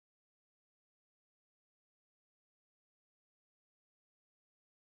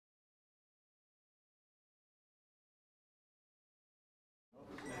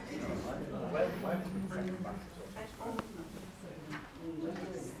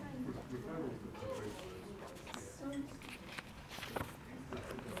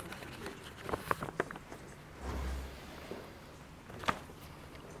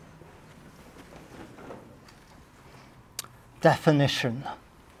Definition.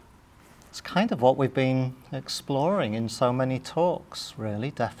 It's kind of what we've been exploring in so many talks, really,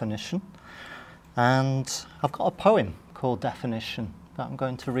 definition. And I've got a poem called Definition that I'm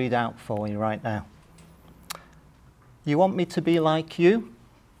going to read out for you right now. You want me to be like you,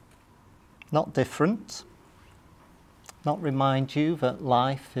 not different, not remind you that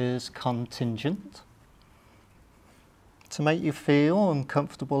life is contingent, to make you feel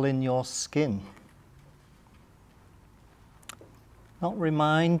uncomfortable in your skin, not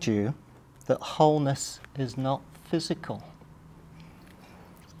remind you that wholeness is not physical,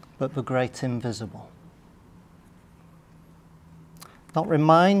 but the great invisible. Not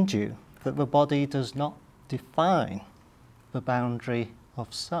remind you that the body does not define the boundary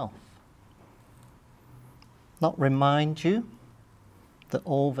of self. Not remind you that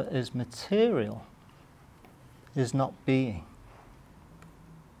all that is material is not being.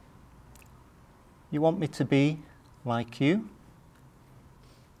 You want me to be like you,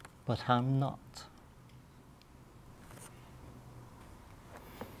 but I'm not.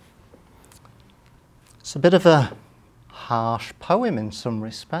 It's a bit of a harsh poem in some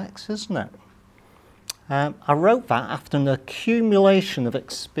respects, isn't it? I wrote that after an accumulation of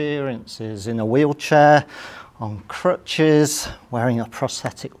experiences in a wheelchair, on crutches, wearing a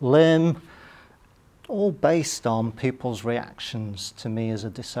prosthetic limb, all based on people's reactions to me as a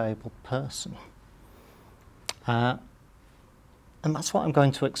disabled person. And that's what I'm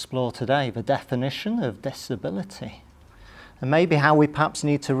going to explore today, the definition of disability, and maybe how we perhaps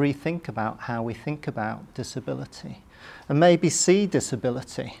need to rethink about how we think about disability, and maybe see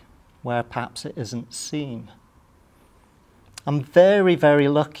disability where perhaps it isn't seen. I'm very, very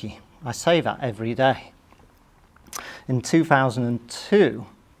lucky. I say that every day. In 2002,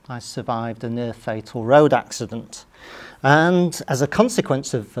 I survived a near-fatal road accident. And as a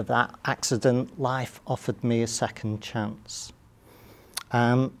consequence of that accident, life offered me a second chance.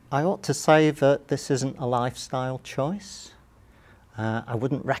 I ought to say that this isn't a lifestyle choice. I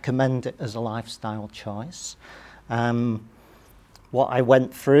wouldn't recommend it as a lifestyle choice. What I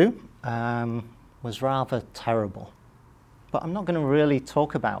went through was rather terrible. But I'm not going to really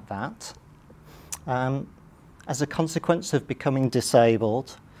talk about that. As a consequence of becoming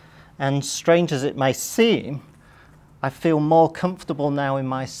disabled, and strange as it may seem, I feel more comfortable now in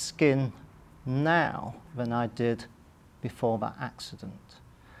my skin now than I did before that accident.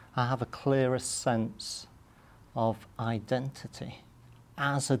 I have a clearer sense of identity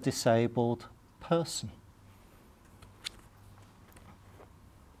as a disabled person.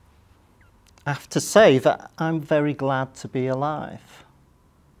 I have to say that I'm very glad to be alive.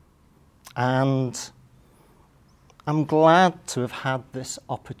 And I'm glad to have had this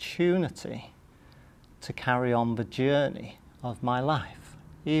opportunity to carry on the journey of my life,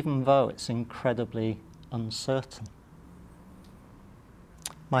 even though it's incredibly uncertain.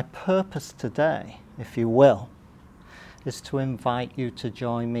 My purpose today, if you will, is to invite you to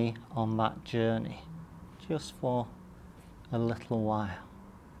join me on that journey, just for a little while.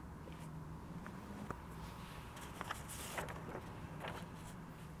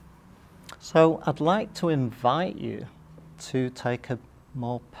 So I'd like to invite you to take a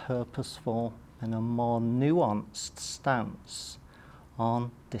more purposeful and a more nuanced stance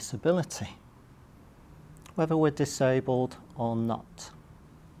on disability, whether we're disabled or not.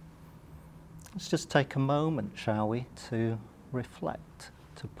 Let's just take a moment, shall we, to reflect,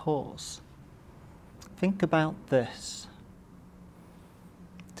 to pause. Think about this.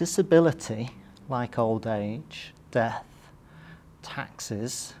 Disability, like old age, death,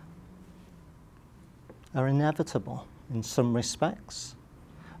 taxes, are inevitable in some respects.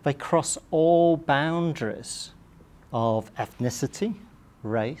 They cross all boundaries of ethnicity,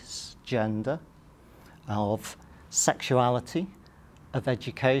 race, gender, of sexuality, of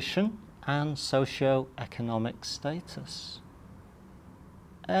education, and socio-economic status.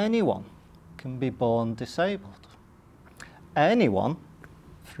 Anyone can be born disabled. Anyone,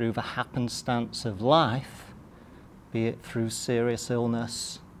 through the happenstance of life, be it through serious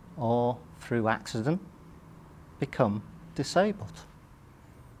illness or through accident, become disabled,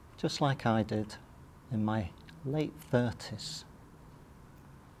 just like I did in my late 30s.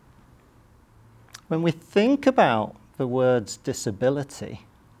 When we think about the words disability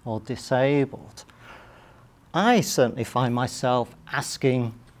or disabled, I certainly find myself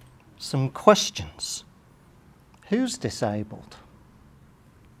asking some questions. Who's disabled?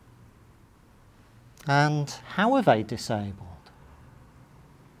 And how are they disabled?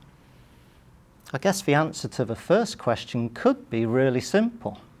 I guess the answer to the first question could be really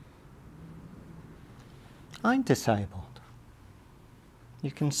simple. I'm disabled.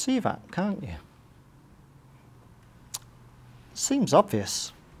 You can see that, can't you? Seems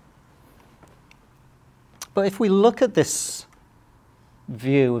obvious. But if we look at this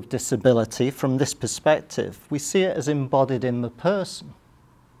view of disability from this perspective, we see it as embodied in the person.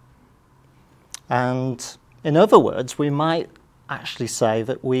 And in other words, we might actually say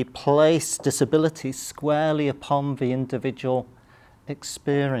that we place disability squarely upon the individual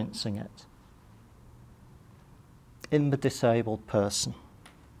experiencing it, in the disabled person.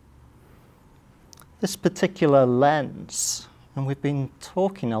 This particular lens, and we've been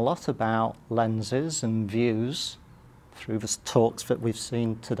talking a lot about lenses and views through the talks that we've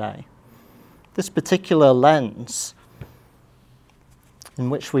seen today. This particular lens in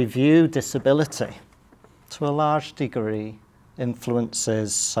which we view disability to a large degree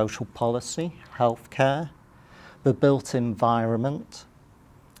influences social policy, healthcare, the built environment,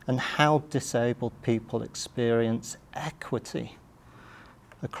 and how disabled people experience equity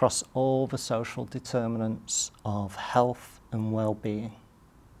across all the social determinants of health and well-being.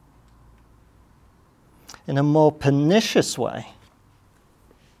 In a more pernicious way,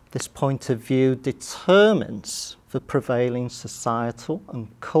 this point of view determines the prevailing societal and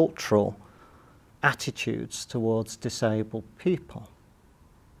cultural attitudes towards disabled people.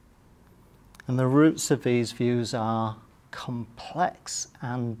 And the roots of these views are complex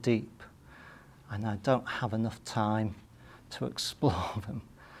and deep, and I don't have enough time to explore them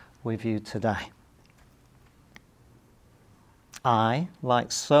with you today. I,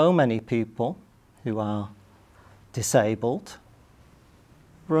 like so many people who are disabled,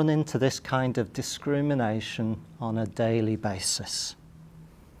 run into this kind of discrimination on a daily basis.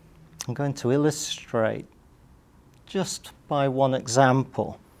 I'm going to illustrate just by one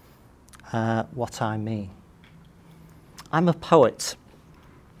example what I mean. I'm a poet.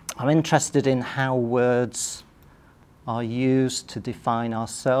 I'm interested in how words are used to define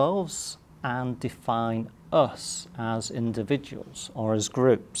ourselves and define us as individuals or as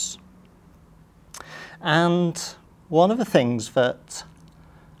groups. And one of the things that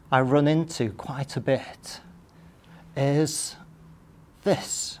I run into quite a bit is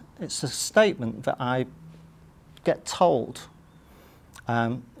this. It's a statement that I get told.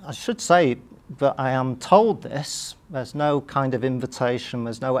 I should say that I am told this. There's no kind of invitation,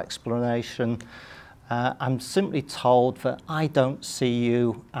 there's no explanation. I'm simply told that I don't see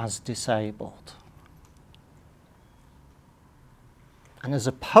you as disabled. And as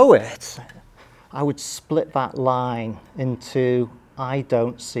a poet, I would split that line into I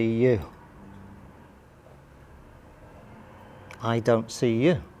don't see you. I don't see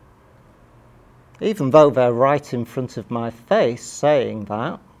you. Even though they're right in front of my face saying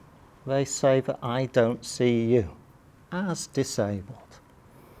that, they say that I don't see you as disabled.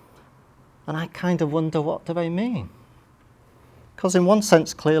 And I kind of wonder, what do they mean? Because in one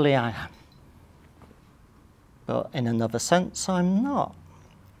sense, clearly I am. But in another sense, I'm not.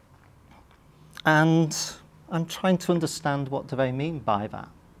 And I'm trying to understand, what do they mean by that?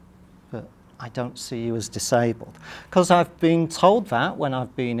 That I don't see you as disabled. Because I've been told that when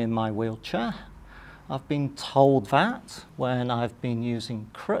I've been in my wheelchair. I've been told that when I've been using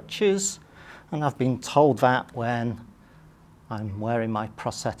crutches. And I've been told that when I'm wearing my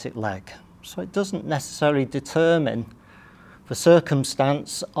prosthetic leg. So it doesn't necessarily determine the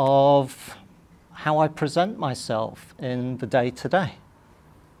circumstance of how I present myself in the day-to-day.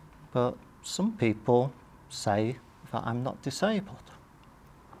 But some people say that I'm not disabled.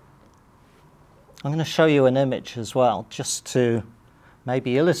 I'm going to show you an image as well, just to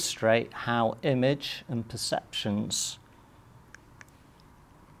maybe illustrate how image and perceptions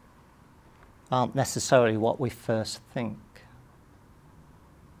aren't necessarily what we first think.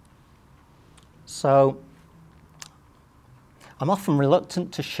 So I'm often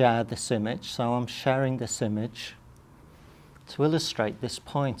reluctant to share this image, so I'm sharing this image to illustrate this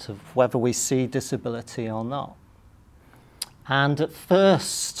point of whether we see disability or not. And at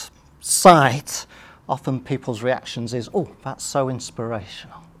first sight, often people's reactions is, oh, that's so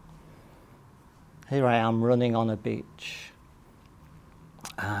inspirational. Here I am running on a beach.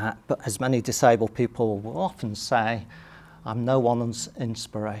 But as many disabled people will often say, I'm no one's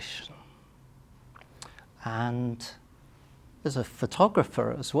inspiration. And as a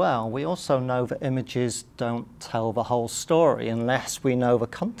photographer as well, we also know that images don't tell the whole story unless we know the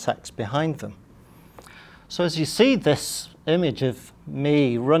context behind them. So as you see this image of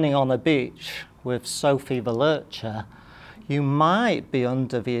me running on a beach with Sophie the lurcher, you might be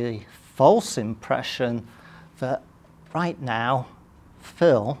under the false impression that right now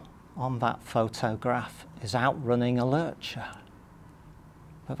Phil on that photograph is out running a lurcher.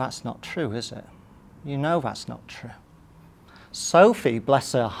 But that's not true, is it? You know that's not true. Sophie,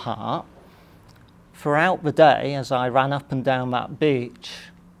 bless her heart, throughout the day, as I ran up and down that beach,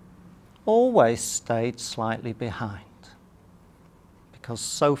 always stayed slightly behind. Because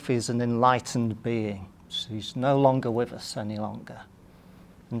Sophie's an enlightened being. She's no longer with us any longer.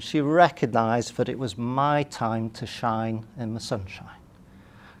 And she recognized that it was my time to shine in the sunshine.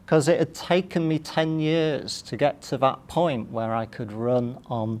 Because it had taken me 10 years to get to that point where I could run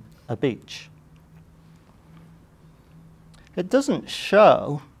on a beach. It doesn't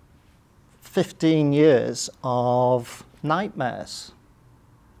show 15 years of nightmares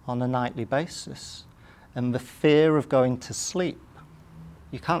on a nightly basis and the fear of going to sleep.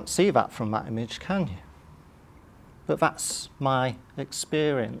 You can't see that from that image, can you? But that's my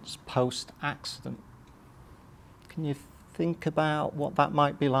experience post-accident. Can you think about what that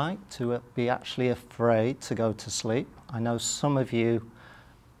might be like to be actually afraid to go to sleep? I know some of you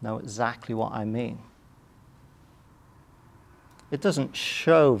know exactly what I mean. It doesn't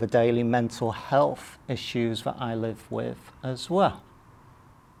show the daily mental health issues that I live with as well.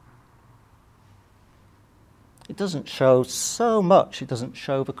 It doesn't show so much. It doesn't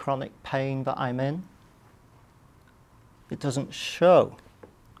show the chronic pain that I'm in. It doesn't show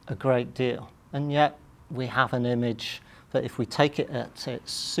a great deal. And yet we have an image that, if we take it at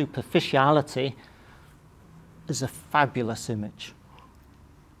its superficiality, is a fabulous image.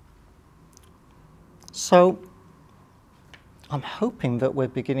 So I'm hoping that we're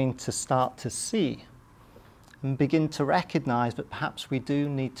beginning to start to see and begin to recognize that perhaps we do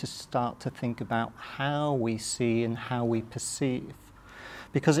need to start to think about how we see and how we perceive.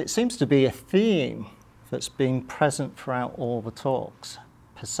 Because it seems to be a theme that's been present throughout all the talks: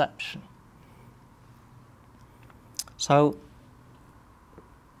 perception. So,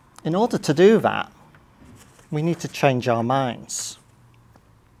 in order to do that, we need to change our minds.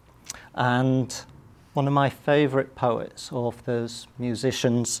 And one of my favourite poets, authors,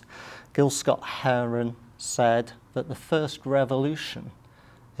 musicians, Gil Scott-Heron, said that the first revolution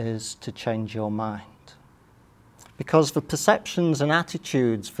is to change your mind. Because the perceptions and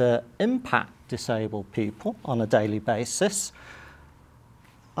attitudes that impact disabled people on a daily basis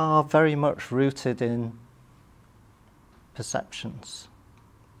are very much rooted in perceptions,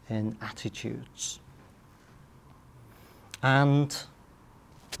 in attitudes. And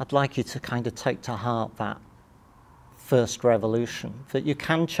I'd like you to kind of take to heart that first revolution, that you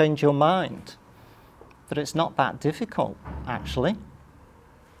can change your mind, that it's not that difficult, actually.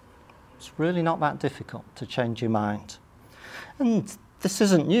 It's really not that difficult to change your mind. And this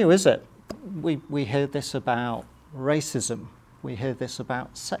isn't new, is it? We hear this about racism, we hear this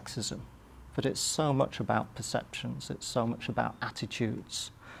about sexism, but it's so much about perceptions, it's so much about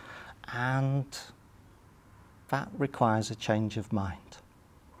attitudes, and that requires a change of mind.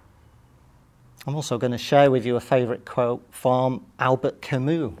 I'm also going to share with you a favourite quote from Albert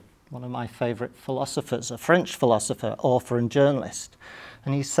Camus, one of my favourite philosophers, a French philosopher, author and journalist.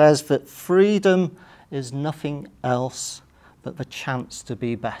 And he says that freedom is nothing else but the chance to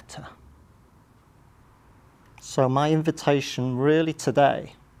be better. So my invitation really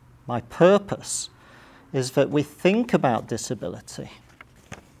today, my purpose, is that we think about disability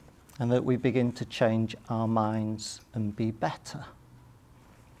and that we begin to change our minds and be better.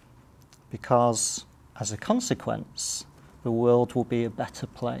 Because as a consequence, the world will be a better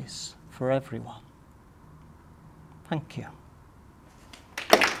place for everyone. Thank you.